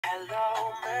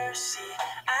Hello, mercy.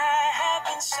 I have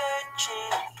been searching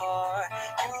for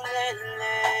you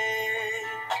lately.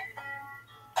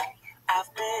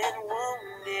 I've been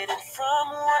wounded, and from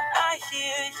what I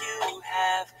hear, you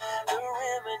have the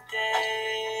remedy.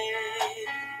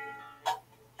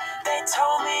 They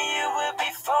told me you would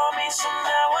be for me, so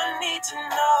now I need to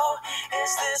know.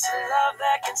 Is this a love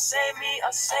that can save me,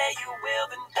 or say you will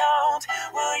then don't?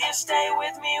 Will you stay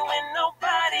with me when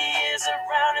nobody is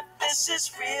around? If this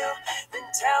is real, then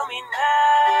tell me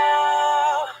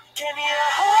now. Can you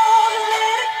hold me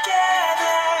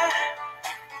together?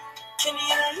 Can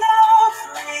your love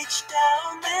reach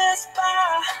down this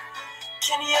far?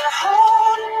 Can you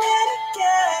hold me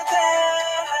together?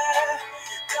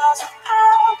 'Cause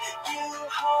without you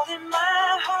holding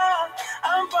my heart,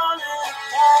 I'm falling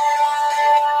apart.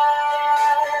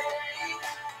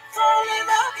 Falling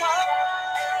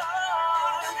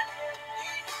apart.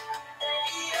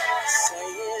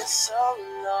 Say it's so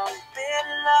long, been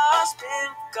lost,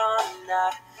 been gone,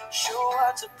 not sure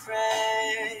what to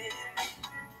pray.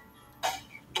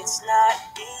 It's not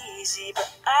easy, but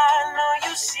I know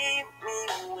you see me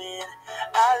when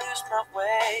I lose my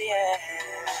way, yeah.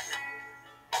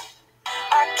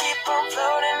 I keep on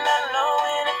floating, not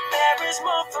knowing if there is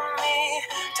more for me.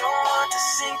 Don't want to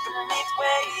sink beneath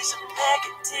waves of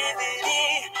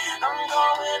negativity. I'm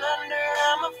going under,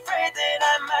 I'm afraid that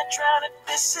I might drown if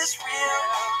this is real.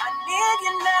 I need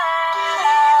you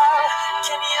now.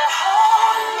 Can you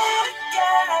hold me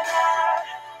together?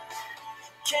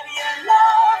 Can your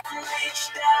love reach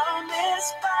down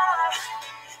this far?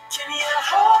 Can you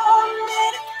hold me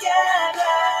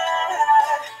together?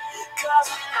 'Cause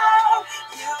without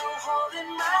you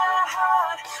holding my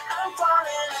heart, I'm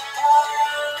falling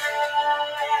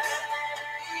apart.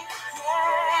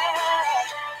 Yeah.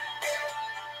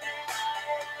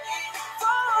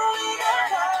 Falling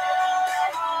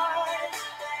apart.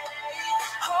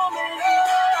 Hold me,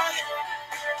 Lord.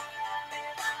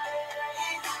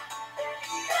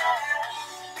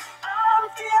 I'm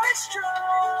feeling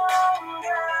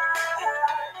stronger.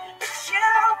 It's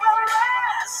you by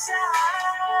my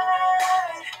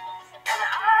side. And I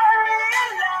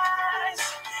realize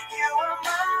you are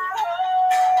my hope.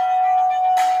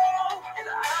 And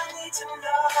I need to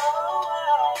know,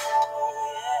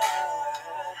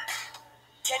 yeah.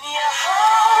 Can you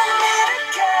hold me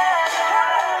together?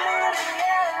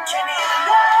 Can your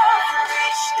love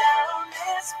reach down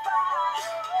this far?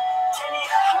 Can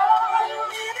you hold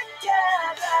me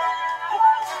together?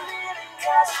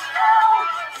 'Cause now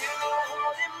you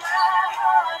holding my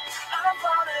heart, I'm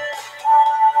falling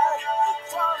apart,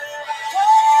 falling apart.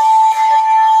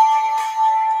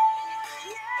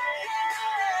 Yeah.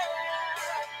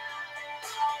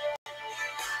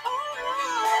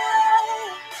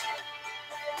 Ooh.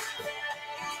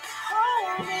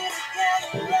 Hold me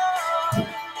together.